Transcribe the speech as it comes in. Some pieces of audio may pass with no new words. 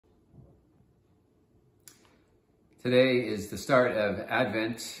Today is the start of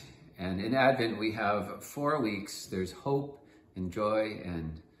Advent, and in Advent we have 4 weeks. There's hope and joy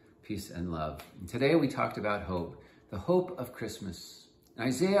and peace and love. And today we talked about hope, the hope of Christmas.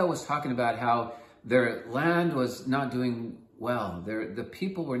 Isaiah was talking about how their land was not doing well. The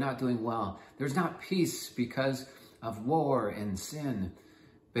people were not doing well. There's not peace because of war and sin.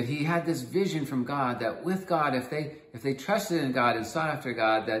 But he had this vision from God that with God, if they trusted in God and sought after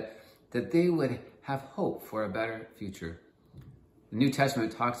God, that they would have hope for a better future. The New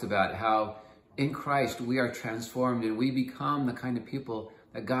Testament talks about how in Christ we are transformed and we become the kind of people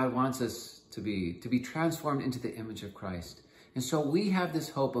that God wants us to be transformed into the image of Christ. And so we have this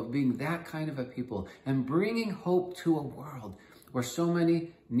hope of being that kind of a people and bringing hope to a world where so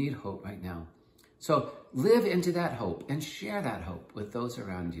many need hope right now. So live into that hope and share that hope with those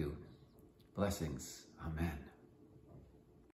around you. Blessings. Amen.